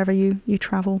Area or wherever you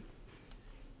travel?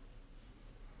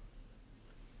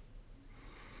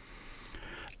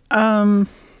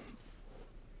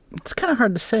 It's kind of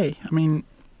hard to say. I mean,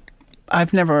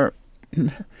 I've never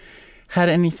had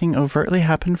anything overtly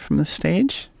happen from the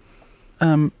stage.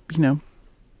 If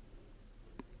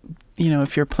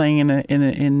you're playing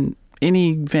in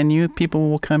any venue, people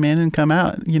will come in and come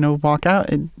out. Walk out.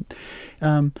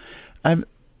 I've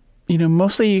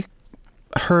mostly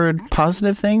heard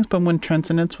positive things, but when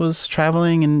Transcendence was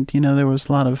traveling, and there was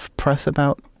a lot of press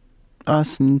about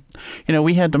us, and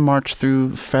we had to march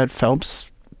through Fred Phelps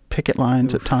picket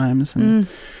lines at times, and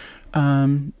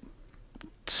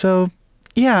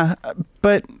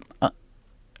but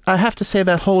I have to say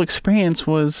that whole experience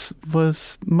was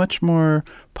much more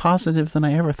positive than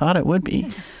I ever thought it would be.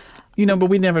 But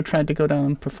we never tried to go down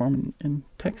and perform in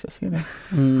Texas either.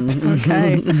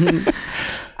 Okay.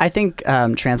 I think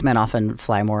trans men often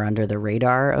fly more under the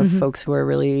radar of folks who are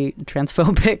really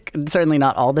transphobic. Certainly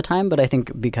not all the time, but I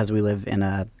think because we live in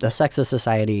a sexist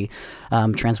society,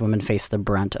 trans women face the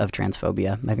brunt of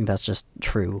transphobia. I think that's just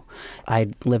true. I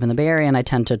live in the Bay Area and I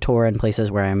tend to tour in places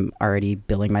where I'm already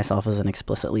billing myself as an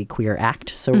explicitly queer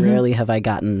act. So rarely have I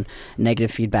gotten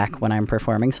negative feedback when I'm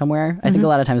performing somewhere. I think a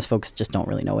lot of times folks just don't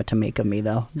really know what to make of me,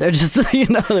 though. They're just,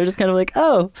 they're just kind of like,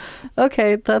 oh,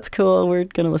 okay, that's cool. We're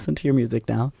going to listen to your music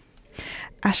now.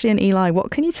 Ashley and Eli, what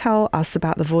can you tell us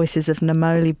about the voices of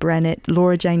Namoli Brennett,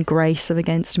 Laura Jane Grace of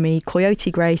Against Me,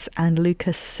 Coyote Grace, and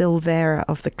Lucas Silveira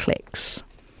of The Clicks?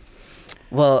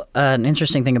 Well, an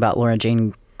interesting thing about Laura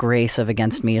Jane Grace of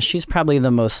Against Me is she's probably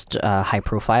the most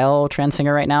high-profile trans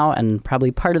singer right now, and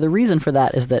probably part of the reason for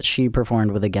that is that she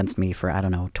performed with Against Me for,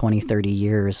 20, 30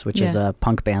 years, which is a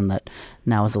punk band that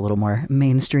now is a little more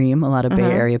mainstream. A lot of Bay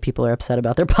Area people are upset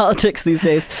about their politics these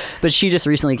days. But she just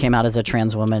recently came out as a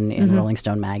trans woman in Rolling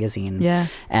Stone magazine. Yeah.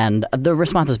 And the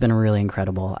response has been really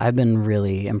incredible. I've been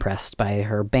really impressed by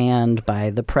her band,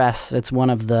 by the press. It's one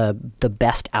of the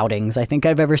best outings I think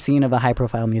I've ever seen of a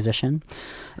high-profile musician.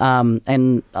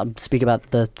 And I'll speak about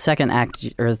the second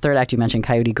act, or the third act you mentioned.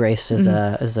 Coyote Grace is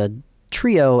a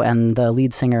trio, and the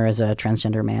lead singer is a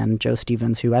transgender man, Joe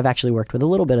Stevens, who I've actually worked with a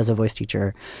little bit as a voice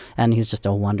teacher, and he's just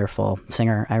a wonderful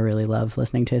singer. I really love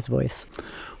listening to his voice.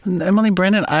 Emily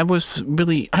Brennan, I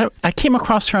came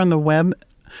across her on the web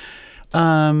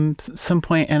some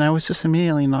point, and I was just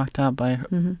immediately knocked out by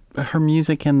her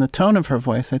music and the tone of her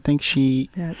voice. I think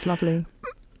it's lovely.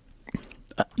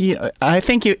 I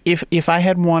think if I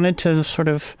had wanted to sort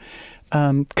of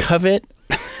covet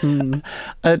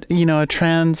a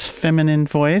trans feminine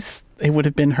voice, it would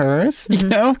have been hers,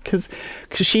 because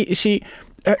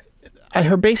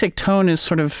her basic tone is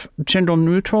sort of gender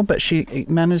neutral, but she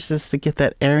manages to get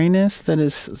that airiness that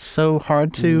is so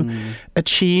hard to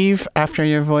achieve after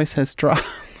your voice has dropped.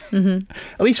 At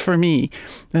least for me,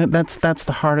 that's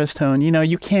the hardest tone.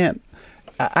 You can't.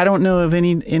 I don't know of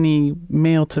any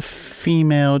male to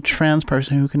female trans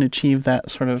person who can achieve that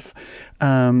sort of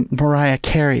Mariah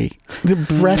Carey. The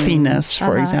breathiness,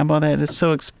 for example, that is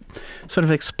so sort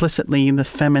of explicitly the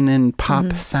feminine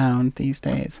pop sound these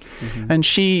days. And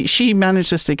she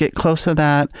manages to get close to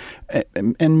that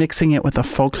and mixing it with a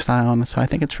folk style. And so I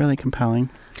think it's really compelling.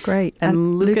 Great.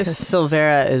 And Lucas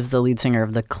Silveira is the lead singer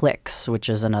of The Clicks, which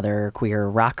is another queer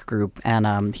rock group.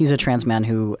 And he's a trans man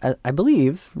who, I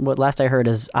believe, what last I heard,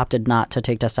 has opted not to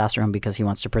take testosterone because he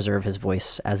wants to preserve his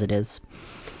voice as it is.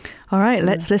 All right,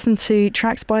 let's listen to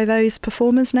tracks by those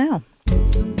performers now.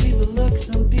 Some people look,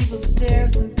 some people stare,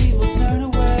 some people turn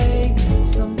away,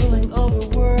 stumbling over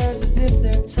words as if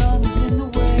their tongue is in the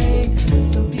way.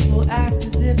 Some people act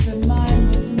as if their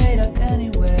mind was made up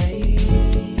anyway.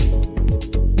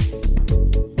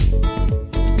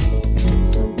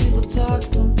 Some people talk,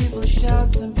 some people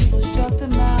shout, some people shut their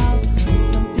mouth.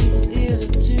 Some people's ears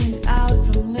are tuned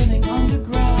out from living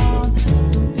underground.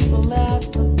 Some people laugh,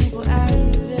 some people act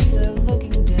as if they're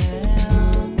looking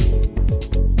down.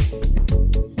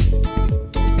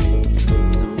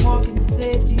 Some walk in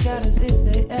safety, that is if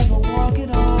they ever walk at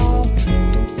all.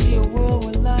 Some see a world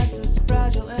where life's as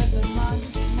fragile as their mind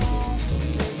is small.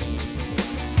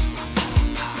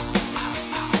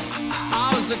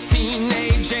 I was a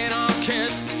teenage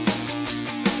anarchist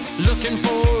looking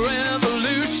for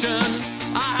revolution.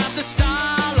 I had the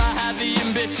style, I had the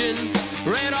ambition.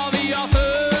 Read all the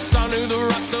authors, I knew the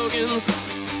Rostogans.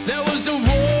 There was a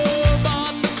war,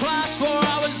 but the class war.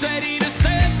 I was ready to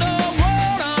set the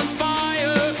world on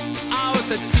fire. I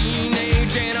was a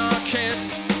teenage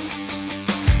anarchist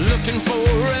looking for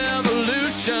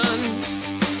revolution.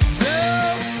 Do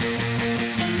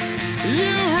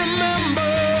you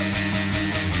remember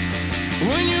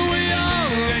when you were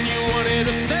young and you wanted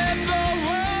to set the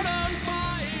world on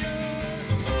fire?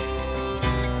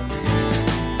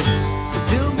 So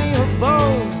build me a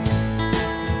boat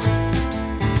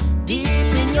deep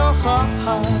in your heart.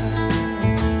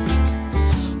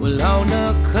 Well, on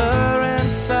the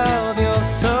currents of your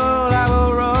soul, I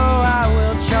will row, I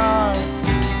will chart.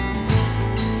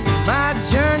 My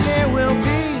journey will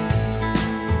be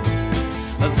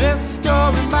this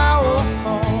story, my own.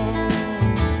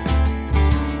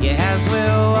 Yeah, as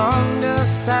we'll wander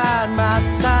side by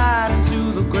side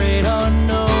into the great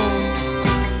unknown.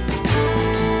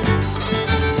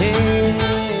 Hey.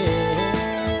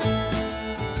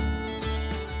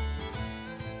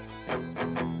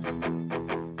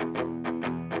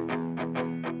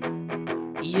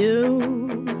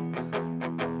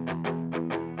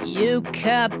 You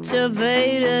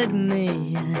captivated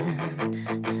me,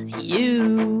 and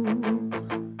you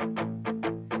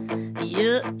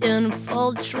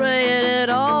infiltrated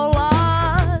all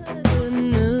I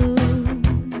knew.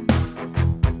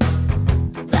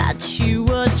 That you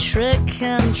were trick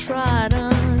and tried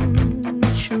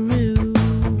untrue.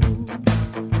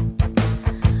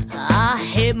 I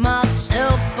hate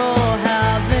myself for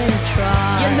having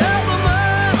tried. You never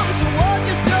meant to what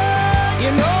you said.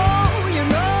 You know,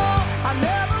 I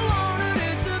never wanted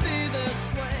it to be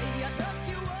this way. I took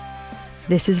you up.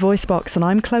 This is VoiceBox and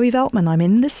I'm Chloe Veltman. I'm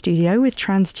in the studio with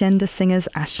transgender singers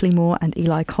Ashley Moore and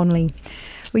Eli Connolly.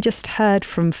 We just heard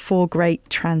from four great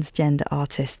transgender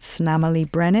artists, Namalie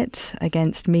Brennett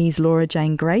against Me's Laura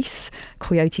Jane Grace,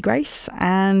 Coyote Grace,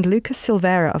 and Lucas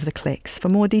Silveira of The Clicks. For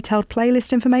more detailed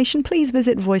playlist information, please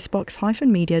visit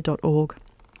voicebox-media.org.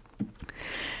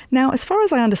 Now, as far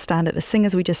as I understand it, the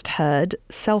singers we just heard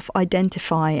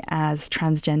self-identify as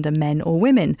transgender men or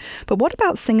women. But what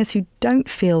about singers who don't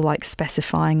feel like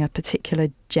specifying a particular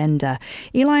gender?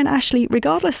 Eli and Ashley,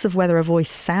 regardless of whether a voice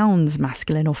sounds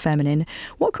masculine or feminine,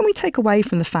 what can we take away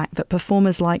from the fact that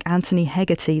performers like Anthony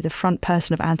Hegarty, the front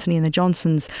person of Anthony and the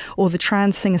Johnsons, or the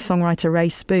trans singer-songwriter Ray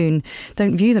Spoon,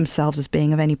 don't view themselves as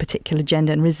being of any particular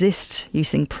gender and resist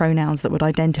using pronouns that would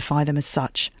identify them as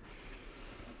such?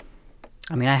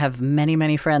 I mean, I have many,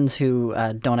 many friends who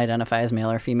don't identify as male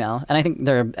or female. And I think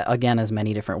there are, again, as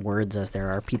many different words as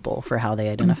there are people for how they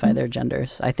identify their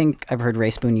genders. I think I've heard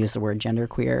Ray Spoon use the word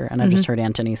genderqueer, and I've just heard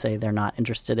Anthony say they're not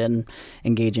interested in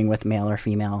engaging with male or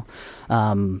female.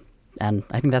 And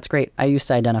I think that's great. I used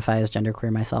to identify as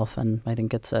genderqueer myself, and I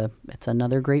think it's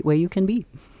another great way you can be.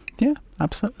 Yeah,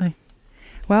 absolutely.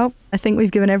 Well, I think we've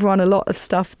given everyone a lot of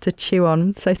stuff to chew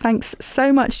on. So thanks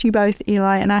so much to you both,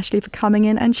 Eli and Ashley, for coming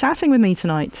in and chatting with me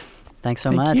tonight. Thanks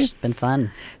so Thank much. you. It's been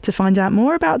fun. To find out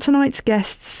more about tonight's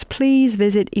guests, please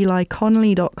visit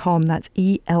EliConnolly.com. That's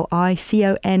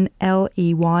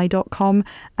ELICONLEY.com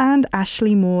and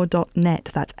AshleyMoore.net.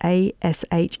 That's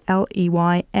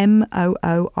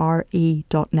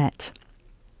ASHLEYMOORE.net.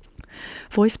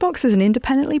 VoiceBox is an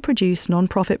independently produced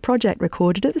non-profit project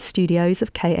recorded at the studios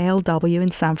of KALW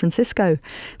in San Francisco.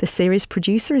 The series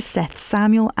producer is Seth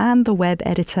Samuel and the web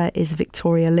editor is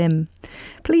Victoria Lim.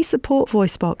 Please support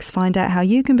VoiceBox. Find out how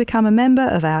you can become a member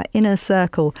of our inner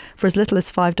circle for as little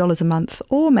as $5 a month,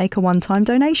 or make a one-time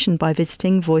donation by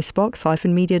visiting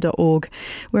voicebox-media.org.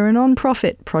 We're a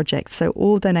non-profit project, so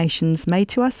all donations made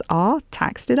to us are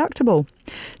tax deductible.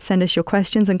 Send us your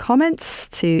questions and comments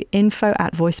to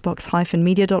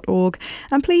info@voicebox-media.org,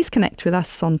 and please connect with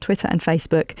us on Twitter and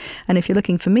Facebook. And if you're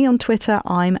looking for me on Twitter,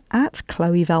 I'm at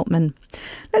Chloe Veltman.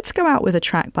 Let's go out with a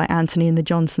track by Anthony and the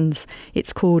Johnsons.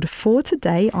 It's called For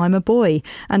Today I'm a Boy,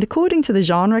 and according to the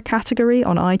genre category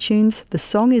on iTunes, the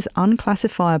song is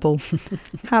unclassifiable.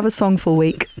 Have a songful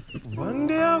week. One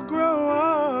day I'll grow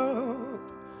up,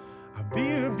 I'll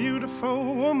be a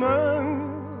beautiful woman.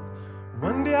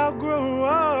 One day I'll grow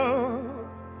up,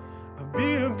 I'll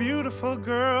be a beautiful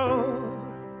girl.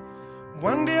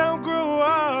 One day I'll grow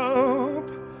up,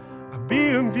 I'll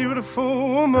be a beautiful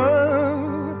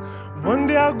woman. One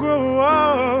day I'll grow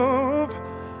up,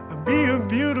 I'll be a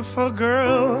beautiful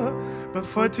girl. But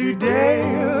for today,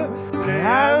 I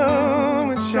am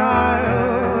a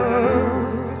child.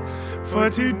 For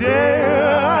today,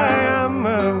 I am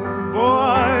a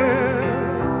boy.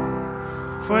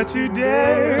 For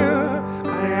today,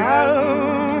 I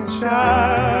am a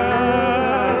child.